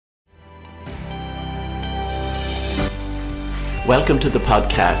Welcome to the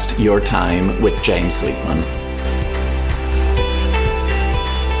podcast, Your Time with James Sweetman.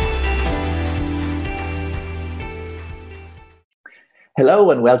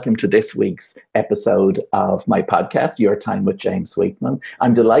 Hello and welcome to this week's episode of my podcast, Your Time with James Sweetman.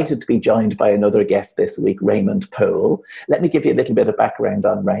 I'm delighted to be joined by another guest this week, Raymond Poole. Let me give you a little bit of background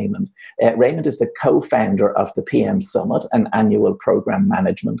on Raymond. Raymond is the co-founder of the PM Summit, an annual program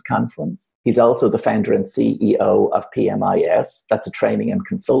management conference. He's also the founder and CEO of PMIS. That's a training and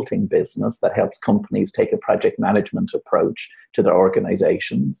consulting business that helps companies take a project management approach to their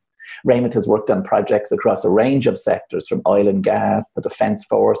organizations. Raymond has worked on projects across a range of sectors, from oil and gas, the defence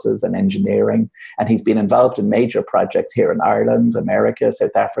forces and engineering, and he's been involved in major projects here in Ireland, America,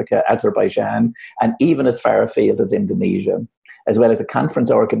 South Africa, Azerbaijan, and even as far afield as Indonesia. As well as a conference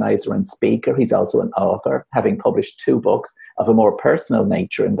organiser and speaker, he's also an author, having published 2 books of a more personal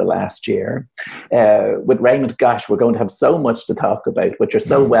nature in the last year. With Raymond, gosh, we're going to have so much to talk about, but you're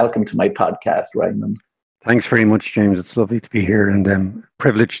so welcome to my podcast, Raymond. Thanks very much, James. It's lovely to be here and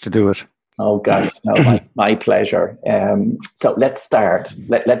privileged to do it. Oh, gosh, no, my pleasure. So let's start.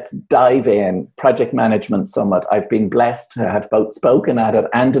 Let's dive in. Project Management Summit. I've been blessed to have both spoken at it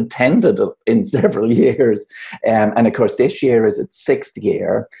and attended it in several years. And of course, this year is its 6th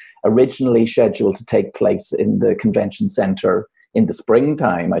year, originally scheduled to take place in the convention centre in the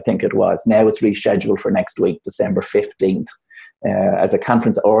springtime, I think it was. Now it's rescheduled for next week, December 15th. As a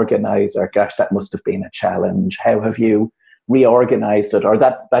conference organizer, gosh, that must have been a challenge. How have you reorganized it, or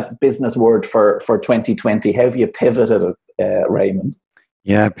that business word for 2020? How have you pivoted it, Raymond?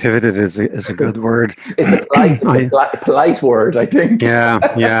 Yeah, pivoted is a good word. It's a polite word, I think.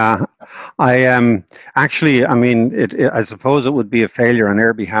 Yeah. I actually, I mean, I suppose it would be a failure on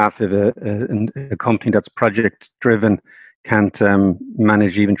our behalf if a company that's project driven can't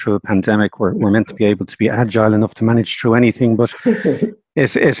manage even through a pandemic. We're meant to be able to be agile enough to manage through anything, but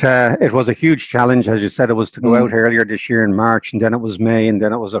it was a huge challenge. As you said, it was to go out earlier this year in March, and then it was May, and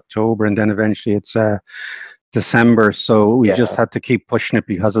then it was October, and then eventually it's December. So we just had to keep pushing it,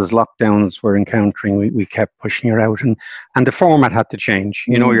 because as lockdowns we're encountering, we kept pushing it out, and the format had to change.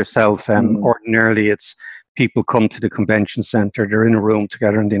 You know yourself, ordinarily it's people come to the convention centre, they're in a room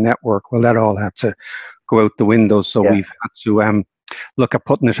together and they network. Well, that all had to go out the window, so we've had to look at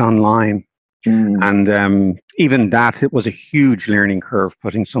putting it online. And even that, it was a huge learning curve,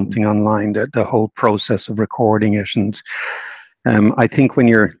 putting something online, the whole process of recording it. And I think when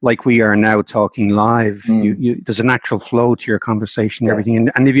you're like we are now talking live, there's a natural flow to your conversation and everything.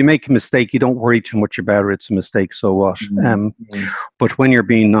 And if you make a mistake, you don't worry too much about it. It's a mistake, so what? But when you're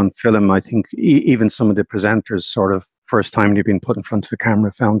being on film, I think even some of the presenters, sort of first time they've been put in front of a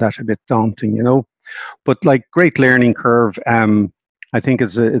camera, found that a bit daunting, you know. But like, great learning curve. I think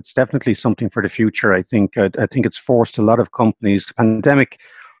it's definitely something for the future. I think it's forced a lot of companies. The pandemic,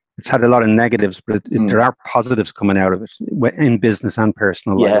 it's had a lot of negatives, but there are positives coming out of it in business and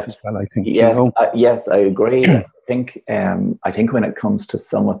personal life as well, I think. Yes, you know? Yes, I agree. I think when it comes to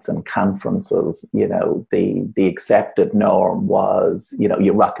summits and conferences, you know, the accepted norm was, you know,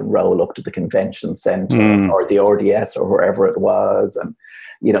 you rock and roll up to the convention centre or the RDS or wherever it was, and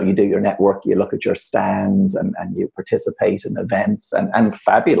you know, you do your network, you look at your stands, and you participate in events, and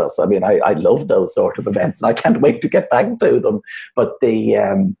fabulous. I mean, I love those sort of events, and I can't wait to get back to them. But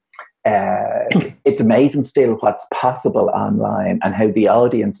it's amazing still what's possible online, and how the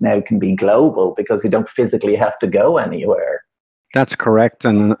audience now can be global because you don't physically have to go anywhere. That's correct,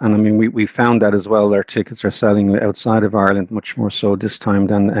 and I mean, we found that as well. Our tickets are selling outside of Ireland much more so this time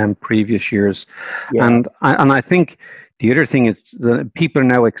than previous years, and I think the other thing is that people are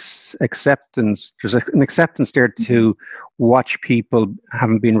now acceptance. There's an acceptance there to watch people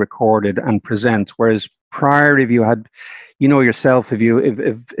having been recorded and present, whereas prior, if you had, you know yourself,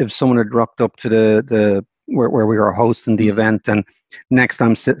 if someone had rocked up to the where we were hosting the event, and next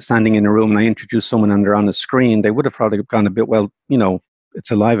I'm standing in a room and I introduce someone and they're on the screen, they would have probably gone a bit, well, you know,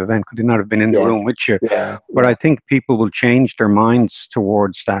 it's a live event, could they not have been in the room with you? But I think people will change their minds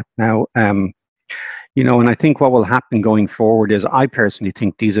towards that now. You know, and I think what will happen going forward is, I personally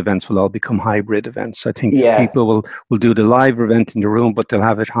think these events will all become hybrid events. I think people will do the live event in the room, but they'll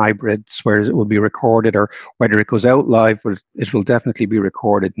have it hybrid, whereas it will be recorded, or whether it goes out live, it will definitely be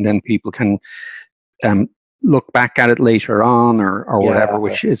recorded, and then people can look back at it later on or whatever,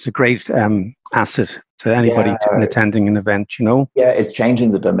 which is a great asset to anybody attending an event, you know? Yeah, it's changing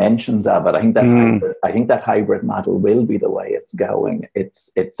the dimensions of it. I think that hybrid model will be the way it's going.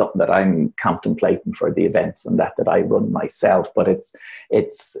 It's something that I'm contemplating for the events and that I run myself. But it's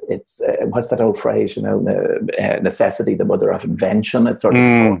what's that old phrase? You know, necessity, the mother of invention. It sort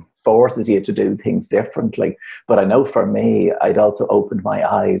of forces you to do things differently. But I know for me, I'd also opened my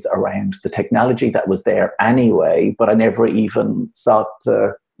eyes around the technology that was there anyway, but I never even sought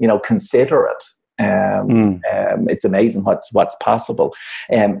to, consider it. It's amazing what's possible.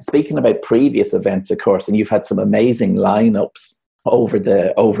 Speaking about previous events, of course, and you've had some amazing lineups over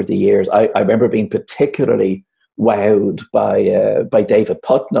the years. I remember being particularly wowed by David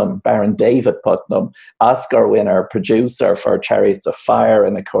Putnam, Baron David Putnam, Oscar winner, producer for Chariots of Fire,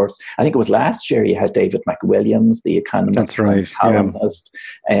 and of course, I think it was last year you had David McWilliams, the Economist, columnist,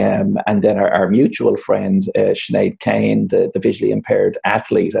 and then our mutual friend Sinead Kane, the visually impaired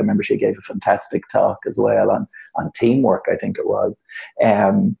athlete. I remember she gave a fantastic talk as well on teamwork, I think it was.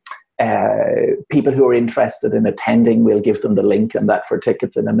 People who are interested in attending, we'll give them the link and that for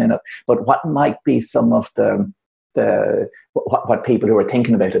tickets in a minute. But what might be some of what people who are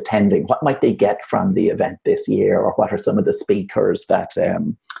thinking about attending, what might they get from the event this year, or what are some of the speakers that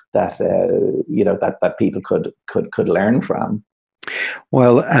people could learn from?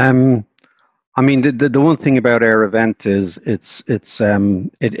 Well, I mean, the one thing about our event is it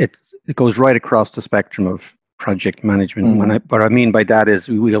goes right across the spectrum of project management. What I mean by that is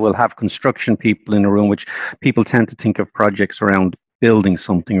we will have construction people in a room, which people tend to think of projects around building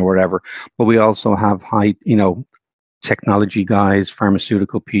something or whatever, but we also have technology guys,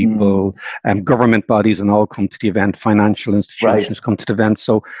 pharmaceutical people, government bodies, and all come to the event. Financial institutions come to the event.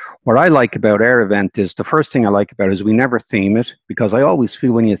 So what I like about our event is, the first thing I like about it is we never theme it, because I always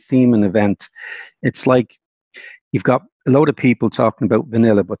feel when you theme an event, it's like you've got a load of people talking about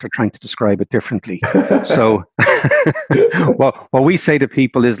vanilla, but they're trying to describe it differently. So what we say to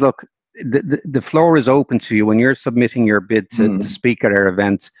people is, look, the floor is open to you when you're submitting your bid to speak at our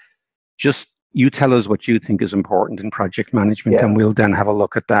event. Just you tell us what you think is important in project management, and we'll then have a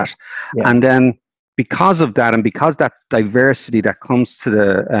look at that. And then because of that, and because that diversity that comes to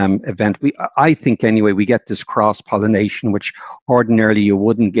the event, I think anyway, we get this cross-pollination, which ordinarily you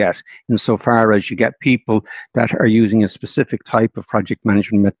wouldn't get, insofar as you get people that are using a specific type of project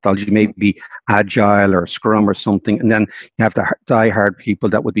management methodology, maybe Agile or Scrum or something, and then you have the die-hard people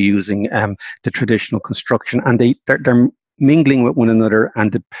that would be using the traditional construction, and they're mingling with one another,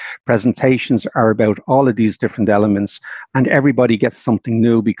 and the presentations are about all of these different elements, and everybody gets something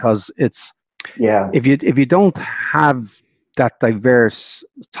new, because it's if you don't have that diverse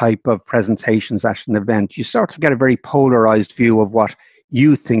type of presentations at an event, you sort of get a very polarized view of what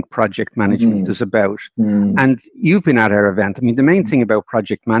you think project management is about. And you've been at our event. I mean, the main thing about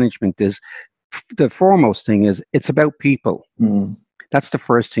project management is, the foremost thing is, it's about people. That's the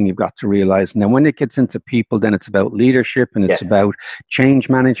first thing you've got to realize. And then when it gets into people, then it's about leadership, and it's about change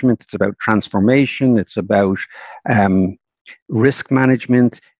management. It's about transformation. It's about risk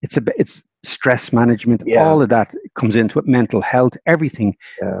management. It's stress management. All of that comes into it. Mental health. Everything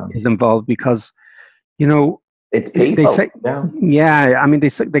is involved, because, it's people. They say, I mean,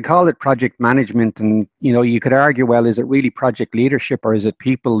 they call it project management, and you could argue, well, is it really project leadership, or is it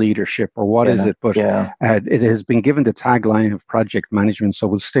people leadership, or what is it? But it has been given the tagline of project management, so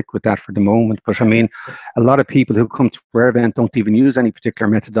we'll stick with that for the moment. But I mean, a lot of people who come to our event don't even use any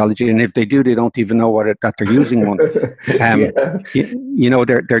particular methodology, and if they do, they don't even know that they're using one.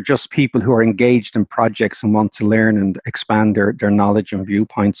 They're just people who are engaged in projects and want to learn and expand their knowledge and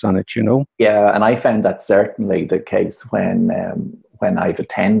viewpoints on it. Yeah, and I found that certainly the case when I've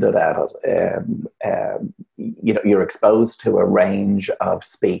attended at it. You're exposed to a range of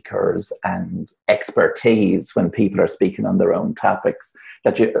speakers and expertise when people are speaking on their own topics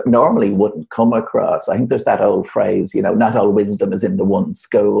that you normally wouldn't come across. I think there's that old phrase, not all wisdom is in the one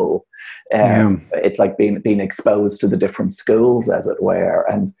school. It's like being exposed to the different schools, as it were.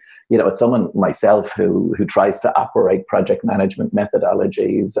 And as someone myself who tries to operate project management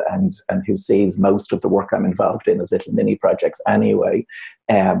methodologies and who sees most of the work I'm involved in as little mini projects anyway,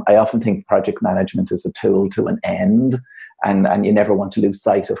 I often think project management is a tool to an end, and you never want to lose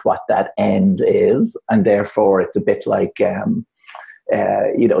sight of what that end is, and therefore it's a bit like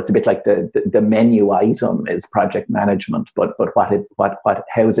it's a bit like the menu item is project management, but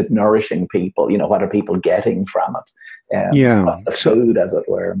how is it nourishing people? What are people getting from it? What's the food, as it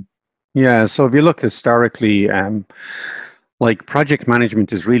were? Yeah, so if you look historically, like project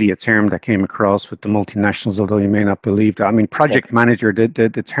management is really a term that came across with the multinationals, although you may not believe that. I mean, project manager,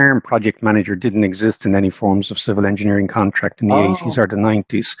 the term project manager didn't exist in any forms of civil engineering contract in the 80s or the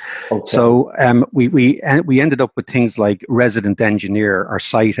 90s. Okay. So we ended up with things like resident engineer or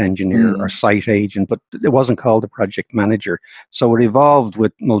site engineer or site agent, but it wasn't called a project manager. So it evolved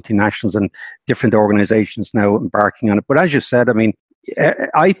with multinationals and different organizations now embarking on it. But as you said, I mean,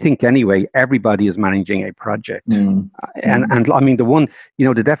 I think anyway, everybody is managing a project. And I mean,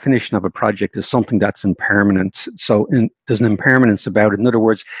 the definition of a project is something that's impermanent. So there's an impermanence about it. In other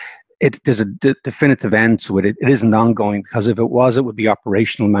words, there's a definitive end to it. It isn't ongoing, because if it was, it would be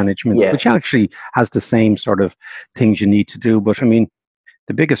operational management, which actually has the same sort of things you need to do. But I mean,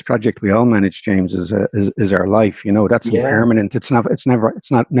 the biggest project we all manage, James, is our life. That's impermanent. It's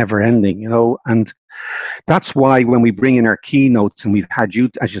not never ending. And that's why when we bring in our keynotes, and we've had you,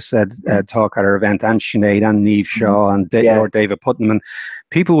 as you said, talk at our event, and Sinead and Niamh Shaw and Lord David Putnam, and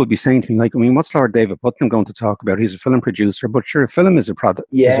people would be saying to me, like, I mean, what's Lord David Putnam going to talk about? He's a film producer, but sure, a film is a product,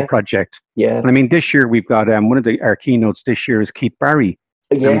 is a project. Yes. And I mean, this year we've got one of our keynotes this year is Keith Barry.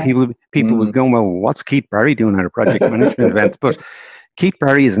 And people would go, well, what's Keith Barry doing at a project management event? But Keith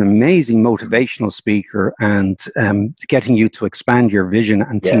Barry is an amazing motivational speaker, and getting you to expand your vision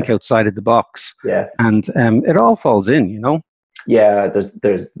and think outside of the box. Yes. And it all falls in, Yeah, there's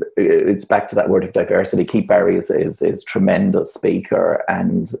it's back to that word of diversity. Keith Barry is tremendous speaker,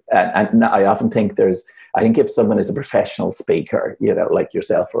 and I often think I think if someone is a professional speaker, like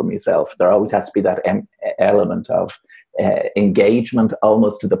yourself or myself, there always has to be that element of engagement,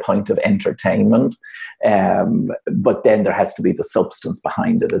 almost to the point of entertainment, but then there has to be the substance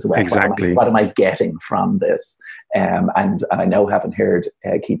behind it as well. Exactly. What am I getting from this? And I know, having heard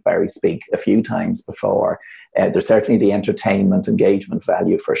Keith Barry speak a few times before, there's certainly the entertainment, engagement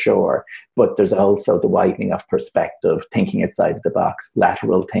value for sure, but there's also the widening of perspective, thinking outside the box,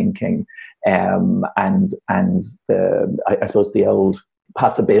 lateral thinking, and I suppose the old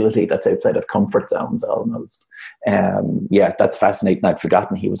possibility that's outside of comfort zones almost. That's fascinating. I'd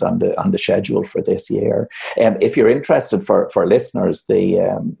forgotten he was on the schedule for this year. If you're interested, for listeners,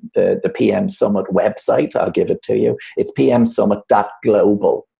 the PM Summit website, I'll give it to you. It's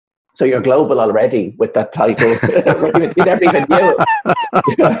pmsummit.global. So you're global already with that title. You never even knew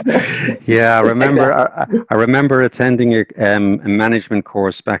it. Yeah, I remember attending a management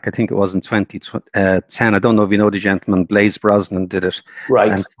course back, I think it was in 2010. I don't know if you know the gentleman, Blaise Brosnan did it.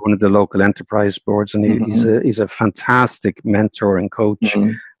 Right. And one of the local enterprise boards. And he's a fantastic mentor and coach.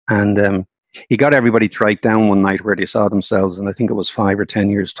 And he got everybody to write down one night where they saw themselves. And I think it was 5 or 10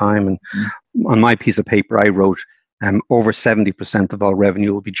 years' time. And on my piece of paper, I wrote, over 70% of all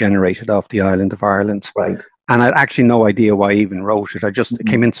revenue will be generated off the island of Ireland. Right. And I had actually no idea why I even wrote it. It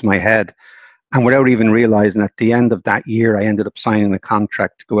came into my head. And without even realizing, at the end of that year, I ended up signing a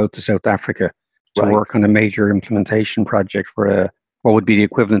contract to go out to South Africa to work on a major implementation project for what would be the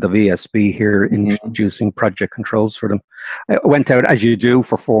equivalent of ESB here, introducing project controls for them. I went out, as you do,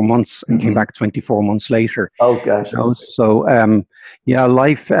 for 4 months and came back 24 months later. Oh, gosh. So,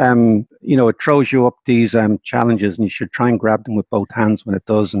 life, it throws you up these challenges, and you should try and grab them with both hands when it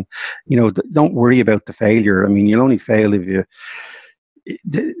does. And, don't worry about the failure. I mean, you'll only fail if you...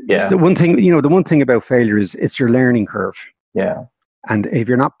 The one thing about failure is it's your learning curve. Yeah. And if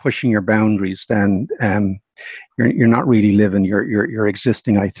you're not pushing your boundaries, then you're not really living. You're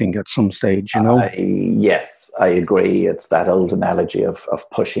existing, I think, at some stage. Yes, I agree. It's that old analogy of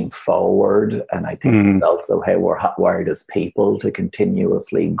pushing forward, and I think it's also how we're hotwired as people to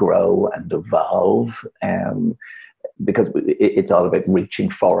continuously grow and evolve. Because it's all about reaching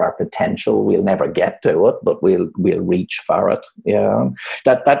for our potential. We'll never get to it, but we'll reach for it. Yeah,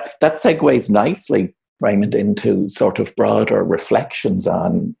 that segues nicely, Raymond, into sort of broader reflections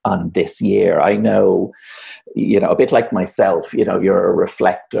on this year. I know, a bit like myself, you're a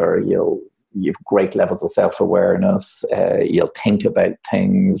reflector. You've great levels of self-awareness. You'll think about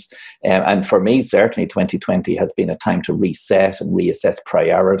things. And for me, certainly 2020 has been a time to reset and reassess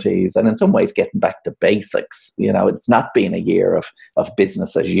priorities, and in some ways getting back to basics. It's not been a year of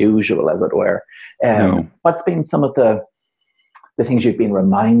business as usual, as it were. No. What's been some of the things you've been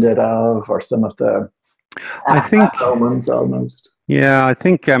reminded of, or some of the moments almost? Yeah, I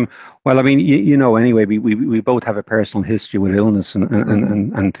think, anyway, we both have a personal history with illness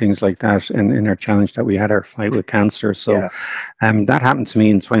and things like that in our challenge that we had, our fight with cancer. So that happened to me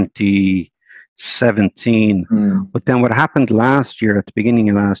in 2017. But then what happened last year, at the beginning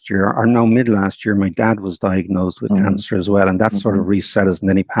of last year, or no, mid last year, my dad was diagnosed with cancer as well. And that sort of reset us. And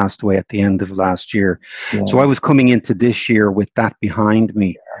then he passed away at the end of last year. Yeah. So I was coming into this year with that behind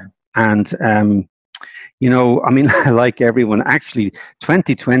me. And, I mean, like everyone, actually,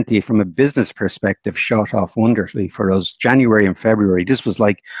 2020, from a business perspective, shot off wonderfully for us. January and February, this was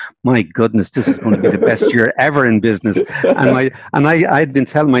like, my goodness, this is going to be the best year ever in business. I'd been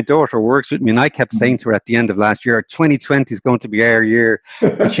telling my daughter who works with me, and I kept saying to her at the end of last year, 2020 is going to be our year.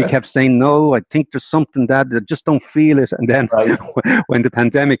 And she kept saying, no, I think there's something that I just don't feel it. And then when the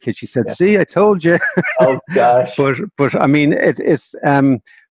pandemic hit, she said, see, I told you. Oh, gosh. but I mean, it's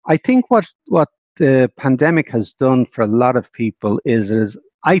I think what the pandemic has done for a lot of people is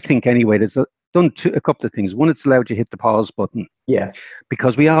I think anyway, it's done a couple of things. One, it's allowed you to hit the pause button. Yes.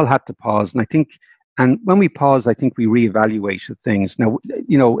 Because we all had to pause. And when we pause, I think we reevaluated things. Now,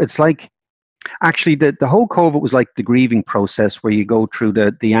 it's like, actually, the whole COVID was like the grieving process where you go through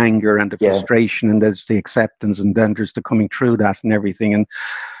the anger and the frustration, and there's the acceptance, and then there's the coming through that and everything. And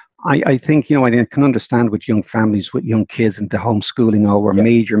I think, I can understand with young families, with young kids, and the homeschooling all were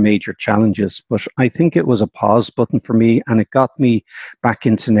major challenges. But I think it was a pause button for me, and it got me back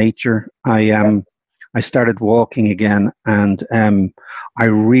into nature. I started walking again, and I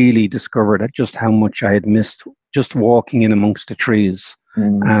really discovered just how much I had missed just walking in amongst the trees.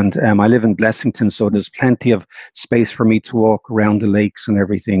 And I live in Blessington, so there's plenty of space for me to walk around the lakes and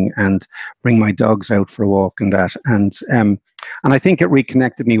everything, and bring my dogs out for a walk and that. And I think it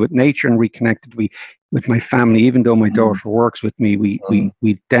reconnected me with nature and reconnected me with my family. Even though my daughter works with me, we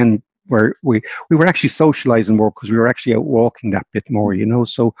then we were actually socializing more because we were actually out walking that bit more.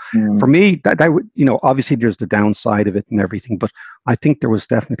 So for me, that would, obviously there's the downside of it and everything, but I think there was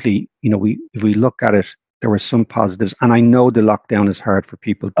definitely, if we look at it, there were some positives. And I know the lockdown is hard for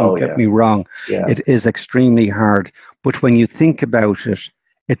people. Don't get me wrong. Yeah. It is extremely hard. But when you think about it,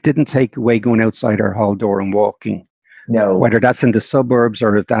 it didn't take away going outside our hall door and walking. No. Whether that's in the suburbs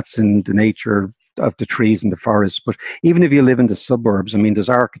or if that's in the nature of the trees and the forests. But even if you live in the suburbs, I mean, there's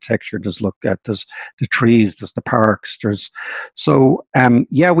architecture, there's the trees, there's the parks, we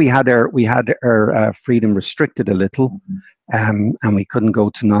had our freedom restricted a little, and we couldn't go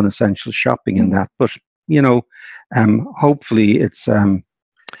to non-essential shopping and that. But hopefully it's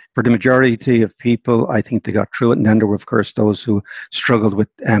for the majority of people, I think they got through it. And then there were, of course, those who struggled with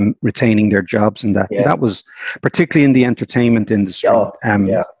retaining their jobs and that. Yes. That was particularly in the entertainment industry. And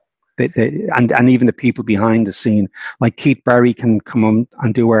even the people behind the scene, like Keith Barry can come on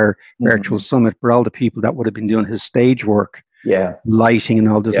and do our virtual summit, but all the people that would have been doing his stage work, lighting and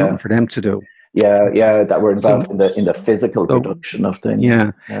all, there's nothing for them to do. That were involved in the physical production of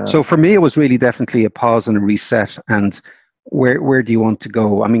things. So for me, it was really definitely a pause and a reset. And where do you want to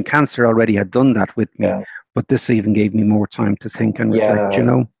go? I mean, cancer already had done that with me, but this even gave me more time to think and reflect.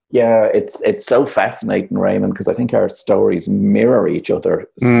 Yeah, it's so fascinating, Raymond, because I think our stories mirror each other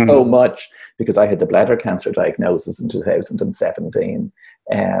so much, because I had the bladder cancer diagnosis in 2017,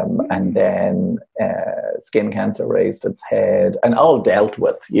 and then skin cancer raised its head, and all dealt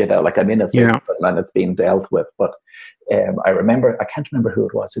with, like I'm in a system and it's being dealt with. But I can't remember who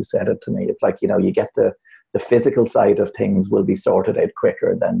it was who said it to me. It's like, you get the physical side of things will be sorted out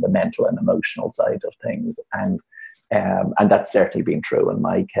quicker than the mental and emotional side of things. And that's certainly been true in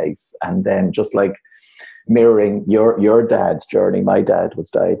my case. And then just like mirroring your dad's journey, my dad was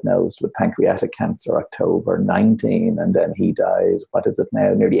diagnosed with pancreatic cancer October 19, and then he died, what is it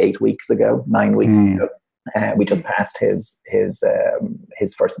now, nearly 9 weeks ago. We just passed his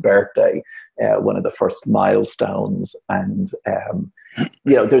first birthday, one of the first milestones, and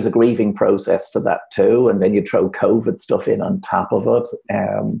there's a grieving process to that too, and then you throw COVID stuff in on top of it.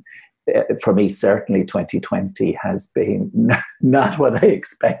 For me, certainly 2020 has been not what I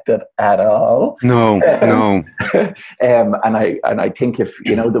expected at all. No. And I think if,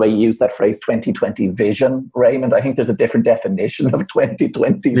 the way you use that phrase 2020 vision, Raymond, I think there's a different definition of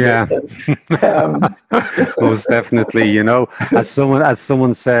 2020 vision. Most definitely, as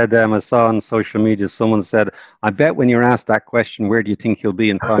someone said, I saw on social media, someone said, I bet when you're asked that question, where do you think you'll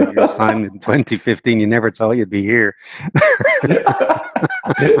be in 5 years' time in 2015, you never thought you'd be here.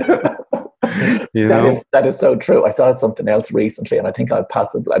 That is so true. I saw something else recently, and I think I'll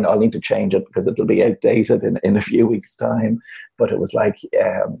need to change it because it'll be outdated in a few weeks' time. But it was like,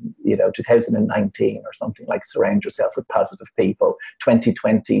 2019 or something like, surround yourself with positive people.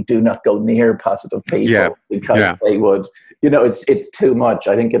 2020, do not go near positive people because they would, it's too much.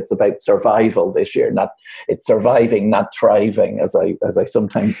 I think it's about survival this year. It's surviving, not thriving, as I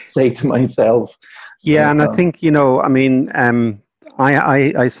sometimes say to myself. Yeah, and I think,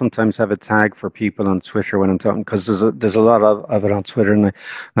 I sometimes have a tag for people on Twitter when I'm talking, because there's a lot of it on Twitter, and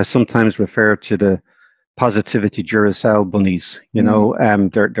I sometimes refer to the positivity Duracell bunnies.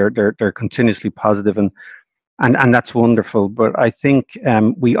 They're continuously positive, and and that's wonderful. But I think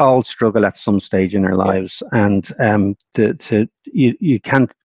we all struggle at some stage in our lives, and you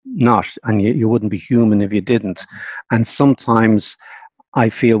can't not, and you wouldn't be human if you didn't. And sometimes I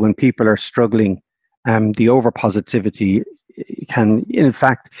feel when people are struggling, the over positivity can, in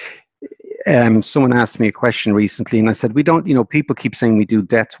fact, someone asked me a question recently, and I said, we don't, people keep saying we do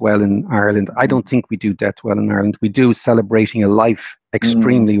death well in Ireland. I don't think we do death well in Ireland. We do celebrating a life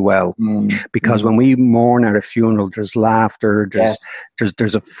extremely well, because when we mourn at a funeral, there's laughter,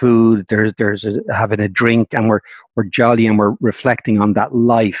 there's a food, there's having a drink, and we're jolly, and we're reflecting on that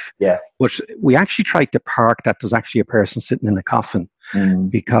life. Yes. But we actually tried to park that there's actually a person sitting in the coffin.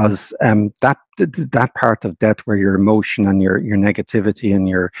 Because that part of death where your emotion and your negativity and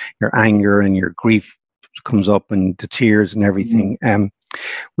your anger and your grief comes up, and the tears and everything,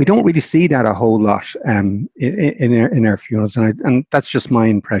 we don't really see that a whole lot in our funerals, and that's just my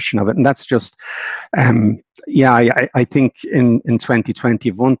impression of it. And that's just I think in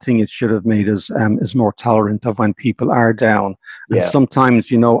 2020, one thing it should have made us is more tolerant of when people are down. And sometimes,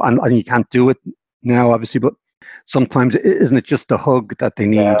 and you can't do it now, obviously, but sometimes isn't it just a hug that they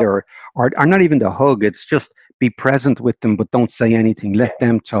need, or not even the hug? It's just be present with them, but don't say anything. Let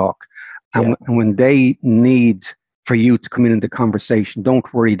them talk. And when they need for you to come in the conversation,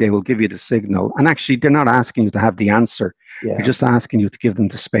 don't worry, they will give you the signal. And actually, they're not asking you to have the answer. They're just asking you to give them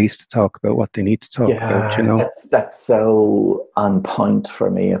the space to talk about what they need to talk about. That's so on point for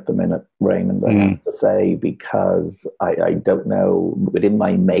me at the minute, Raymond, I have to say, because I don't know, within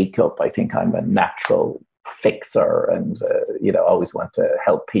my makeup, I think I'm a natural fixer, and always want to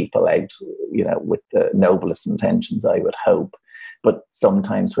help people out, with the noblest intentions, I would hope. But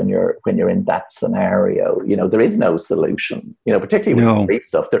sometimes when you're in that scenario, there is no solution. Particularly with grief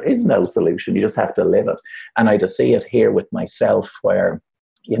stuff, there is no solution. You just have to live it. And I just see it here with myself, where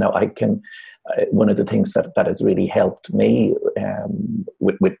I can. One of the things that has really helped me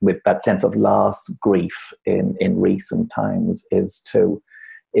with that sense of loss, grief in recent times is to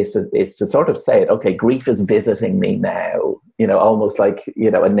sort of say it, okay, grief is visiting me now, almost like,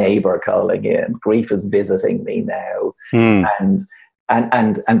 a neighbor calling in. Grief is visiting me now.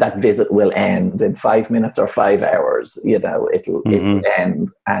 And that visit will end in 5 minutes or 5 hours, it'll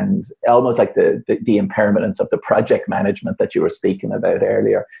end. And almost like the impermanence of the project management that you were speaking about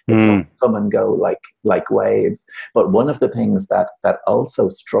earlier, it's come and go like waves. But one of the things that also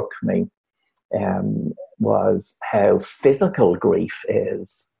struck me was how physical grief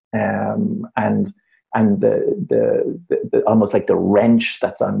is, and the almost like the wrench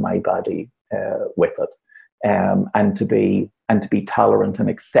that's on my body with it, and to be tolerant and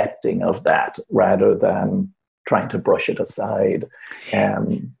accepting of that rather than trying to brush it aside.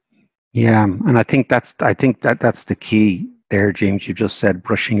 And I think that's the key there, James. You just said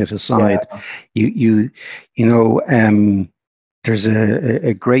brushing it aside. There's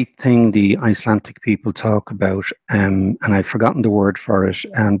a great thing the Icelandic people talk about, and I've forgotten the word for it,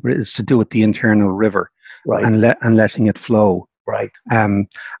 but it's to do with the internal river, and letting it flow. Right. And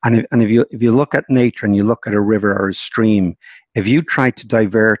if you look at nature and you look at a river or a stream, if you try to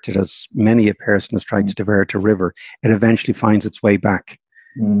divert it, as many a person has tried to divert a river, it eventually finds its way back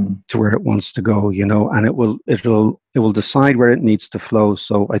to where it wants to go, and it will decide where it needs to flow.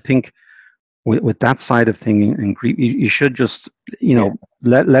 So I think with that side of thing, and you should just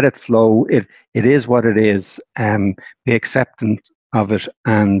let it flow. It is what it is. Be acceptant of it,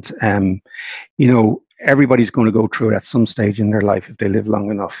 and everybody's going to go through it at some stage in their life if they live long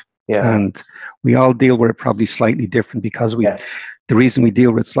enough. And we all deal with it probably slightly different, because the reason we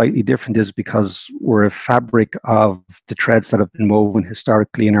deal with it slightly different is because we're a fabric of the threads that have been woven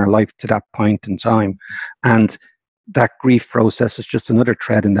historically in our life to that point in time, and that grief process is just another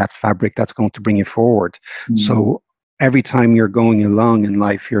thread in that fabric that's going to bring you forward. So every time you're going along in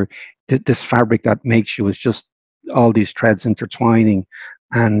life, this fabric that makes you is just all these threads intertwining,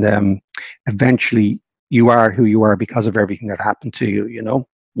 and eventually you are who you are because of everything that happened to you.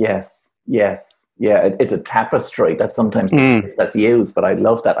 Yes. It's a tapestry. That's sometimes that's used, but I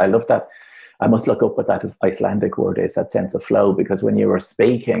love that. I must look up what that Icelandic word is, that sense of flow, because when you were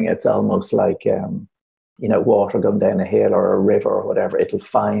speaking, it's almost like water going down a hill or a river or whatever. It'll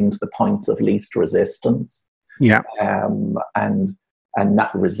find the points of least resistance. And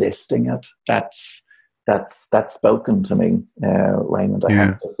not resisting it. That's spoken to me, Raymond, I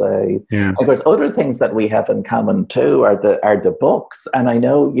have to say. Of course, other things that we have in common too are the books, and I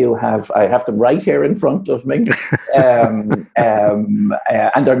know I have them right here in front of me, and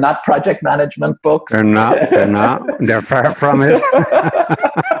they're not project management books. They're not. They're far from it.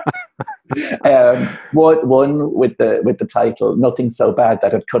 One with the title "Nothing So Bad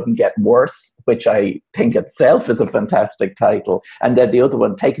That It Couldn't Get Worse," which I think itself is a fantastic title, and then the other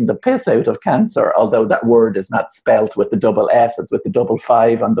one, "Taking the Piss Out of Cancer," although that word is not spelt with the double S, it's with the double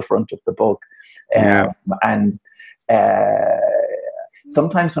 5 on the front of the book. And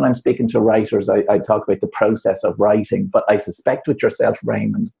sometimes when I'm speaking to writers, I talk about the process of writing, but I suspect with yourself,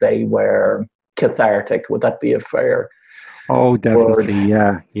 Raymond, they were cathartic. Would that be a fair? Oh, definitely.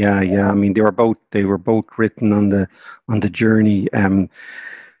 Word? Yeah. I mean, they were both written on the journey.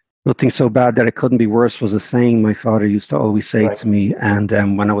 Nothing so bad that it couldn't be worse was a saying my father used to always say to me. And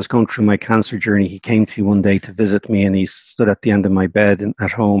when I was going through my cancer journey, he came to me one day to visit me, and he stood at the end of my bed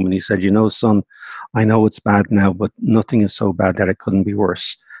at home, and he said, "You know, son, I know it's bad now, but nothing is so bad that it couldn't be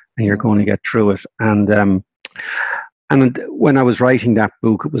worse, and you're going to get through it." And when I was writing that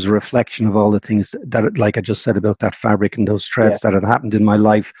book, it was a reflection of all the things that, like I just said, about that fabric and those threads that had happened in my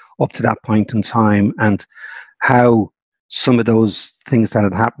life up to that point in time, and how some of those things that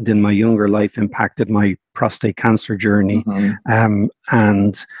had happened in my younger life impacted my prostate cancer journey. And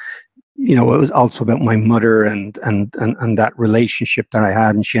you know, it was also about my mother and that relationship that I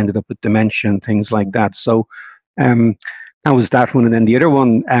had, and she ended up with dementia and things like that. So that was that one. And then the other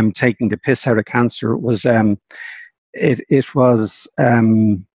one, "Taking the Piss Out of Cancer," was it was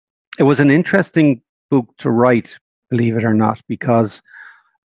an interesting book to write, believe it or not, because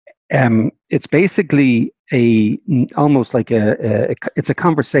it's basically almost like it's a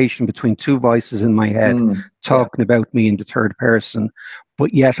conversation between two voices in my head talking about me in the third person,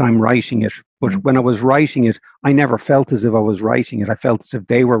 but yet I'm writing it. But when I was writing it, I never felt as if I was writing it. I felt as if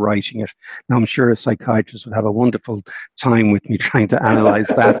they were writing it. Now, I'm sure a psychiatrist would have a wonderful time with me trying to analyze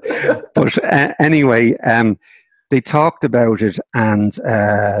that. But anyway, they talked about it, and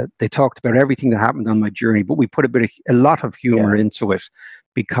they talked about everything that happened on my journey, but we put a lot of humor into it,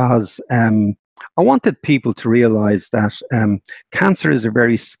 because I wanted people to realize that cancer is a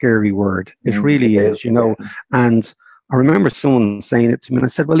very scary word. It really is, you know. And I remember someone saying it to me, and I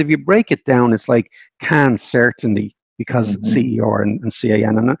said, well, if you break it down, it's like can certainly, because CER and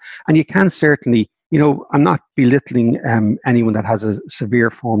CAN, and you can certainly, you know, I'm not belittling anyone that has a severe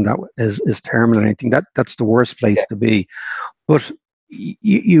form that is terminal or anything. That's the worst place to be. But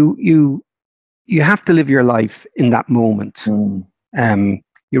you have to live your life in that moment.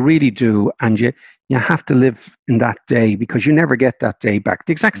 You really do, and you have to live in that day, because you never get that day back.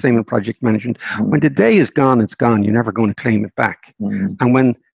 The exact same in project management. When the day is gone, it's gone. You're never going to claim it back. And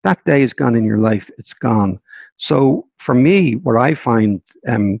when that day is gone in your life, it's gone. So for me, what I find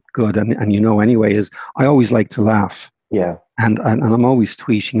good, and you know anyway, is I always like to laugh. Yeah. And I'm always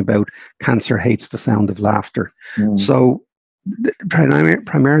tweeting about cancer hates the sound of laughter. So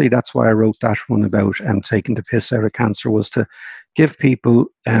primarily that's why I wrote that one about taking the piss out of cancer, was to give people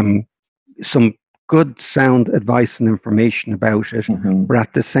some good sound advice and information about it, but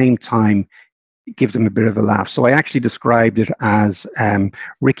at the same time give them a bit of a laugh. So I actually described it as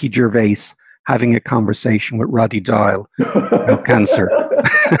Ricky Gervais having a conversation with Roddy Doyle about cancer.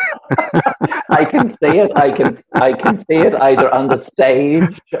 I can see it. I can see it either on the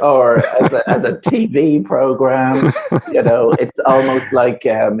stage or as a TV program. You know, it's almost like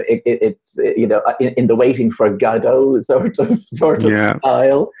it's you know, in the Waiting for Godot sort of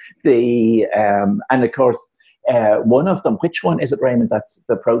style. And of course, one of them, which one is it, Raymond? That's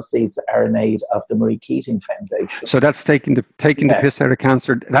the proceeds are made of the Marie Keating Foundation. So that's taking the piss out of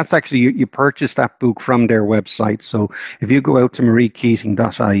cancer. That's actually you purchase that book from their website. So if you go out to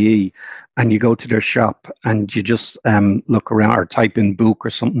mariekeating.ie and you go to their shop and you just look around or type in book or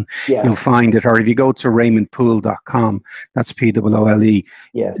something, you'll find it. Or if you go to raymondpoole.com, that's POOLE.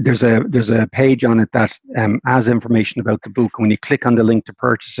 Yes. There's a page on it that has information about the book. And when you click on the link to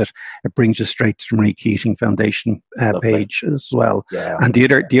purchase it, it brings you straight to the Marie Keating Foundation page as well. Yeah. And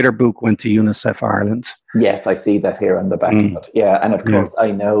the other book went to UNICEF Ireland. Yes, I see that here on the back of it. Yeah, and of course,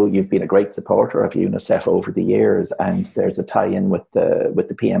 I know you've been a great supporter of UNICEF over the years, and there's a tie-in with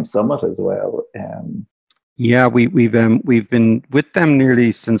the PM Summit as well. Yeah, we've been with them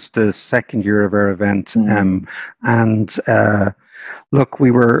nearly since the second year of our event, look,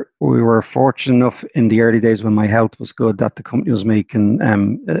 we were fortunate enough in the early days when my health was good that the company was making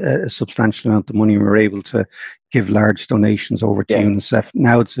a substantial amount of money. We were able to give large donations over to UNICEF.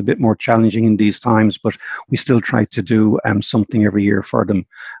 Now it's a bit more challenging in these times, but we still try to do something every year for them,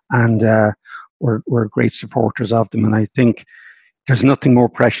 and we're great supporters of them. And I think there's nothing more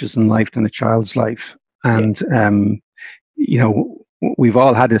precious in life than a child's life. And you know, we've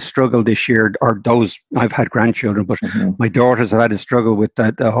all had a struggle this year, or those, I've had grandchildren, but my daughters have had a struggle with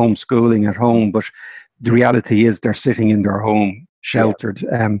that homeschooling at home. But the reality is they're sitting in their home sheltered.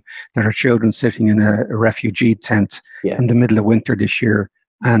 There are children sitting in a refugee tent in the middle of winter this year,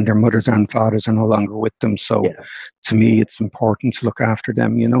 and their mothers and fathers are no longer with them. So to me, it's important to look after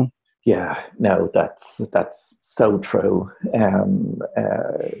them, you know? Yeah, no, that's so true.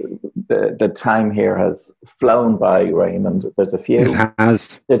 The time here has flown by, Raymond. There's a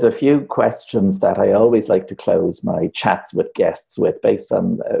few questions that I always like to close my chats with guests with, based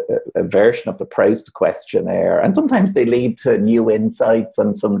on a version of the Proust questionnaire, and sometimes they lead to new insights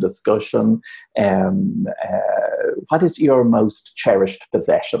and some discussion. What is your most cherished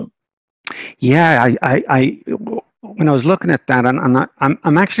possession? Yeah, I when I was looking at that, and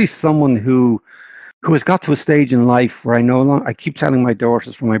I'm actually someone who has got to a stage in life where I keep telling my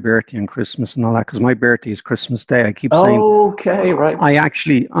daughters for my birthday and Christmas and all that, because my birthday is Christmas Day. I keep saying, okay, right.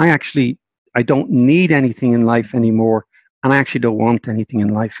 I don't need anything in life anymore, and I actually don't want anything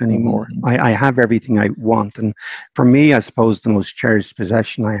in life anymore. Mm-hmm. I have everything I want, and for me, I suppose the most cherished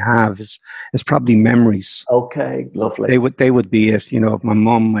possession I have is probably memories. Okay, lovely. They would be it, you know, of my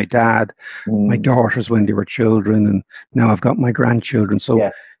mum, my dad, my daughters when they were children, and now I've got my grandchildren.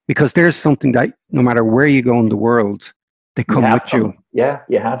 So because there's something that no matter where you go in the world, they come with you. Yeah,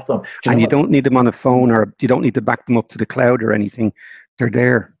 you have them. And you don't need them on a phone, or you don't need to back them up to the cloud or anything. They're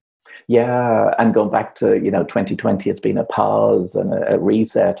there. Yeah, and going back to, 2020, it's been a pause and a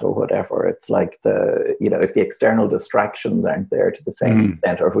reset or whatever. It's like if the external distractions aren't there to the same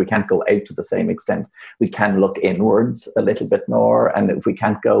extent, or if we can't go out to the same extent, we can look inwards a little bit more. And if we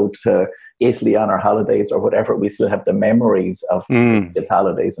can't go to Italy on our holidays or whatever, we still have the memories of previous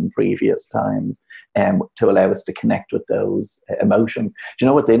holidays and previous times to allow us to connect with those emotions. Do you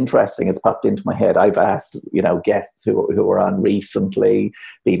know what's interesting? It's popped into my head. I've asked, guests who were on recently,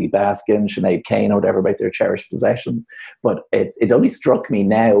 Bibi Baskin, Sinead Kane, or whatever, about their cherished possessions. But it only struck me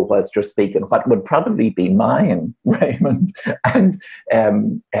now whilst you're speaking what would probably be mine, Raymond. And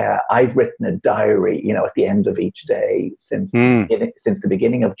I've written a diary, at the end of each day since the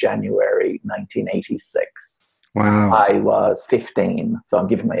beginning of January 1986. Wow. I was 15, so I'm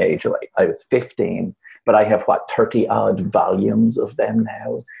giving my age away. I was 15, but I have 30 odd volumes of them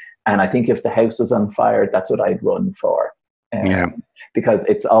now. And I think if the house was on fire, that's what I'd run for. Because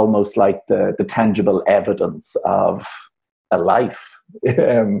it's almost like the tangible evidence of a life.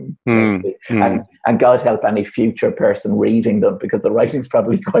 And God help any future person reading them, because the writing's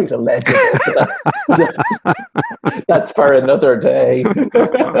probably quite illegible. That's for another day.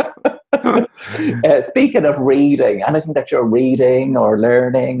 Speaking of reading, anything that you're reading or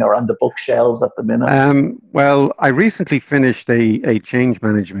learning or on the bookshelves at the minute? Well, I recently finished a change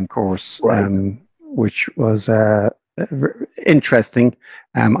management course, which was interesting.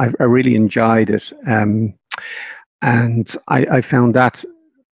 I really enjoyed it, and I found that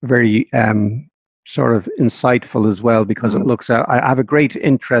very sort of insightful as well, because it looks at, I have a great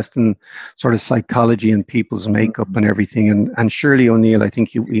interest in sort of psychology and people's makeup and everything, and Shirley O'Neill, I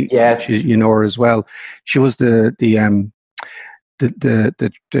think you know her as well. She was the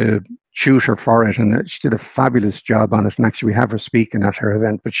tutor for it, and she did a fabulous job on it, and actually we have her speaking at her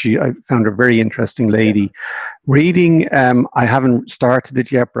event. But I found her a very interesting lady. Reading, I haven't started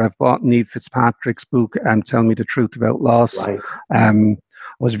it yet, but I've bought Niamh Fitzpatrick's book, Tell Me the Truth About Loss. I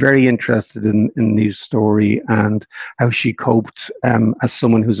was very interested in Niamh's story and how she coped as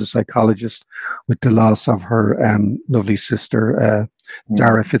someone who's a psychologist with the loss of her lovely sister,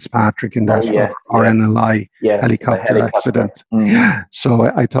 Dara Fitzpatrick, in that RNLI helicopter accident.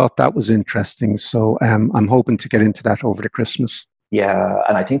 So I thought that was interesting. So I'm hoping to get into that over the Christmas. Yeah,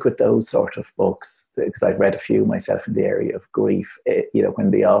 and I think with those sort of books, because I've read a few myself in the area of grief,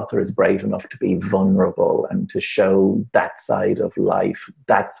 when the author is brave enough to be vulnerable and to show that side of life,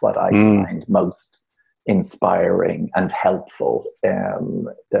 that's what I find most inspiring and helpful.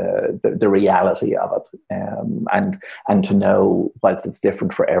 The reality of it, and to know, whilst it's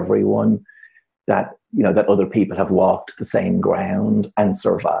different for everyone, that that other people have walked the same ground and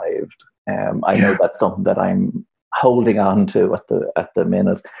survived. I know that's something that I'm holding on to at the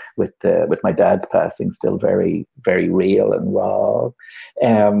minute, with my dad's passing still very, very real and raw.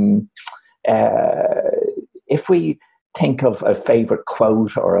 If we think of a favorite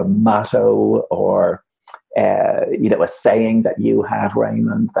quote or a motto or a saying that you have,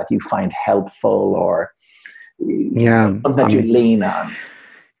 Raymond, that you find helpful, or something that you lean on.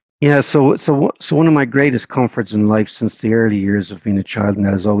 Yeah, so one of my greatest comforts in life since the early years of being a child, and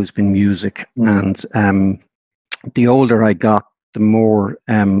that has always been music. And the older I got, the more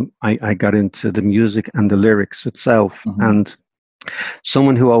I got into the music and the lyrics itself. And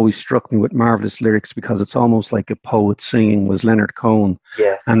Someone who always struck me with marvelous lyrics because it's almost like a poet singing was Leonard Cohen.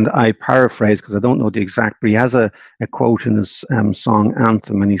 Yes. And I paraphrase because I don't know the exact, but he has a quote in his song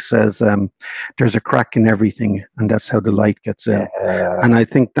Anthem, and he says, there's a crack in everything, and that's how the light gets in. And I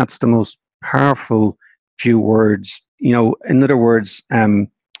think that's the most powerful few words. In other words, and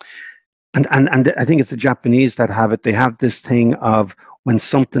I think it's the Japanese that have it. They have this thing of when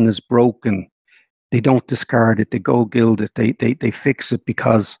something is broken, they don't discard it. They go gild it. They fix it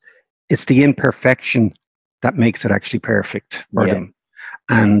because it's the imperfection that makes it actually perfect for them.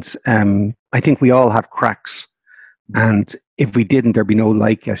 And I think we all have cracks, and if we didn't, there'd be no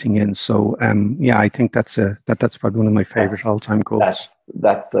light getting in. So I think that's probably one of my favorite all-time quotes.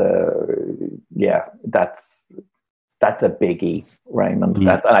 That's a biggie, Raymond. And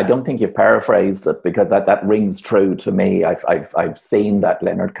I don't think you've paraphrased it, because that rings true to me. I've seen that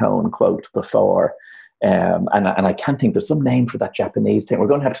Leonard Cohen quote before, and I can't think. There's some name for that Japanese thing. We're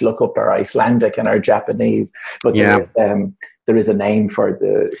going to have to look up our Icelandic and our Japanese, but there is a name for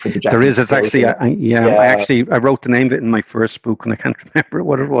the Japanese. There is. It's actually, I wrote the name of it in my first book, and I can't remember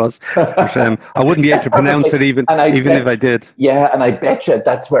what it was. But, I wouldn't be able to pronounce it even if I did. Yeah, and I bet you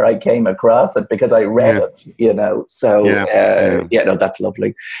that's where I came across it, because I read it. So that's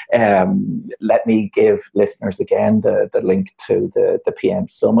lovely. Let me give listeners again the link to the PM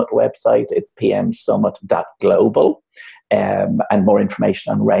Summit website. It's pmsummit.global. And more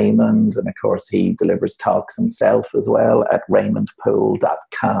information on Raymond. And of course, he delivers talks himself as well at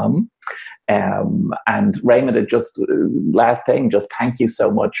raymondpoole.com. And Raymond, last thing, just thank you so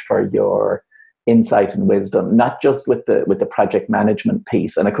much for your insight and wisdom, not just with the project management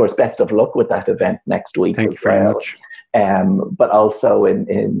piece. And of course, best of luck with that event next week. Thank you very much. But also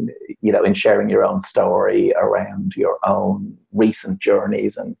in sharing your own story around your own recent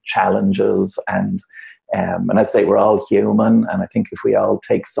journeys and challenges. And I say we're all human, and I think if we all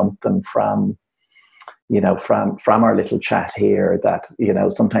take something from our little chat here, that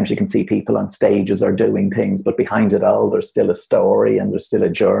sometimes you can see people on stages are doing things, but behind it all, there's still a story, and there's still a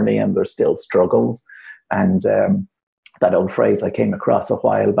journey, and there's still struggles. And that old phrase I came across a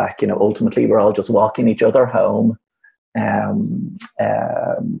while back, ultimately we're all just walking each other home.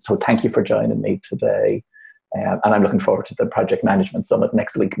 So thank you for joining me today. And I'm looking forward to the Project Management Summit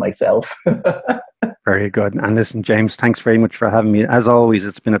next week myself. Very good. And listen, James, thanks very much for having me. As always,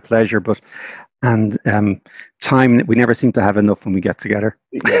 it's been a pleasure. And time, we never seem to have enough when we get together.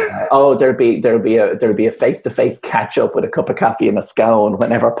 Yeah. Oh, there'll be a face-to-face catch up with a cup of coffee and a scone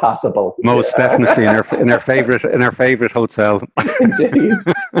whenever possible. Most definitely in our favorite hotel. Indeed.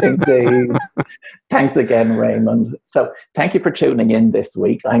 Thanks again, Raymond. So thank you for tuning in this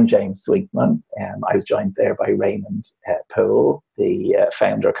week. I'm James Sweetman. I was joined there by Raymond Poole, the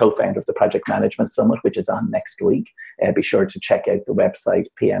co-founder of the Project Management Summit, which is on next week. Be sure to check out the website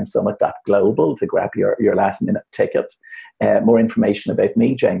pmsummit.global to grab your last-minute ticket. More information about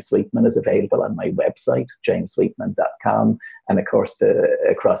me, James Sweetman, is available on my website, jamessweetman.com, and of course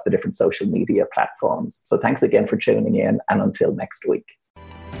across the different social media platforms. So thanks again for tuning in, and until next week.